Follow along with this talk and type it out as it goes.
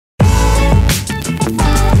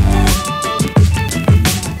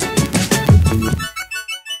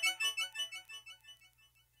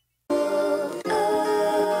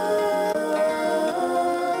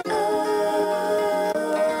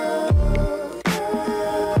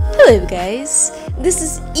Hello guys, this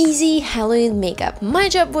is easy Halloween makeup. My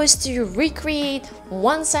job was to recreate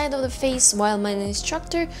one side of the face while my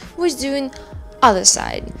instructor was doing other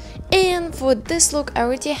side. And for this look I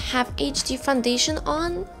already have HD foundation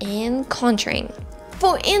on and contouring.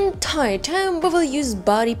 For entire time we will use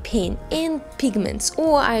body paint and pigments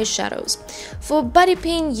or eyeshadows. For body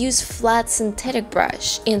paint use flat synthetic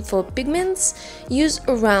brush and for pigments use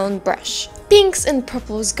a round brush. Pinks and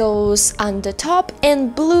purples goes under top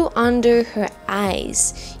and blue under her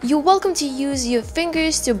eyes. You're welcome to use your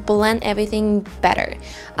fingers to blend everything better.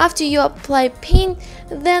 After you apply paint,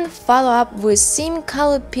 then follow up with same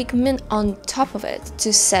color pigment on top of it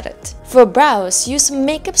to set it. For brows, use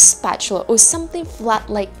makeup spatula or something flat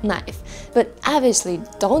like knife. But obviously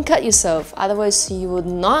don't cut yourself, otherwise you would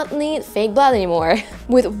not need fake blood anymore.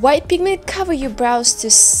 With white pigment, cover your brows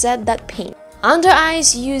to set that paint. Under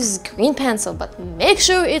eyes, use green pencil, but make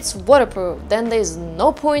sure it's waterproof, then there's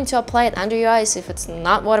no point to apply it under your eyes if it's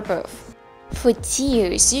not waterproof. For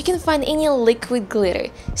tears, you can find any liquid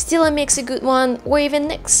glitter, Stila makes a good one, or even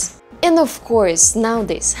NYX. And of course,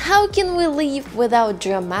 nowadays, how can we live without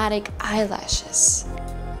dramatic eyelashes?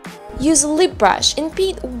 Use a lip brush and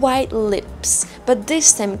paint white lips, but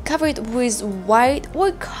this time cover it with white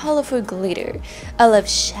or colorful glitter. I love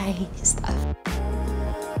shiny stuff.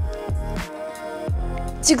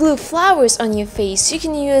 To glue flowers on your face, you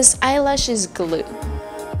can use eyelashes glue.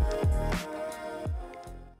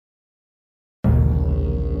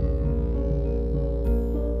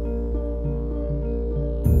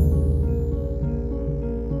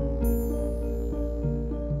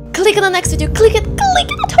 Click on the next video, click it,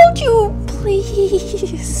 I told you,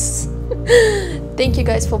 please. Thank you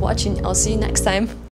guys for watching, I'll see you next time.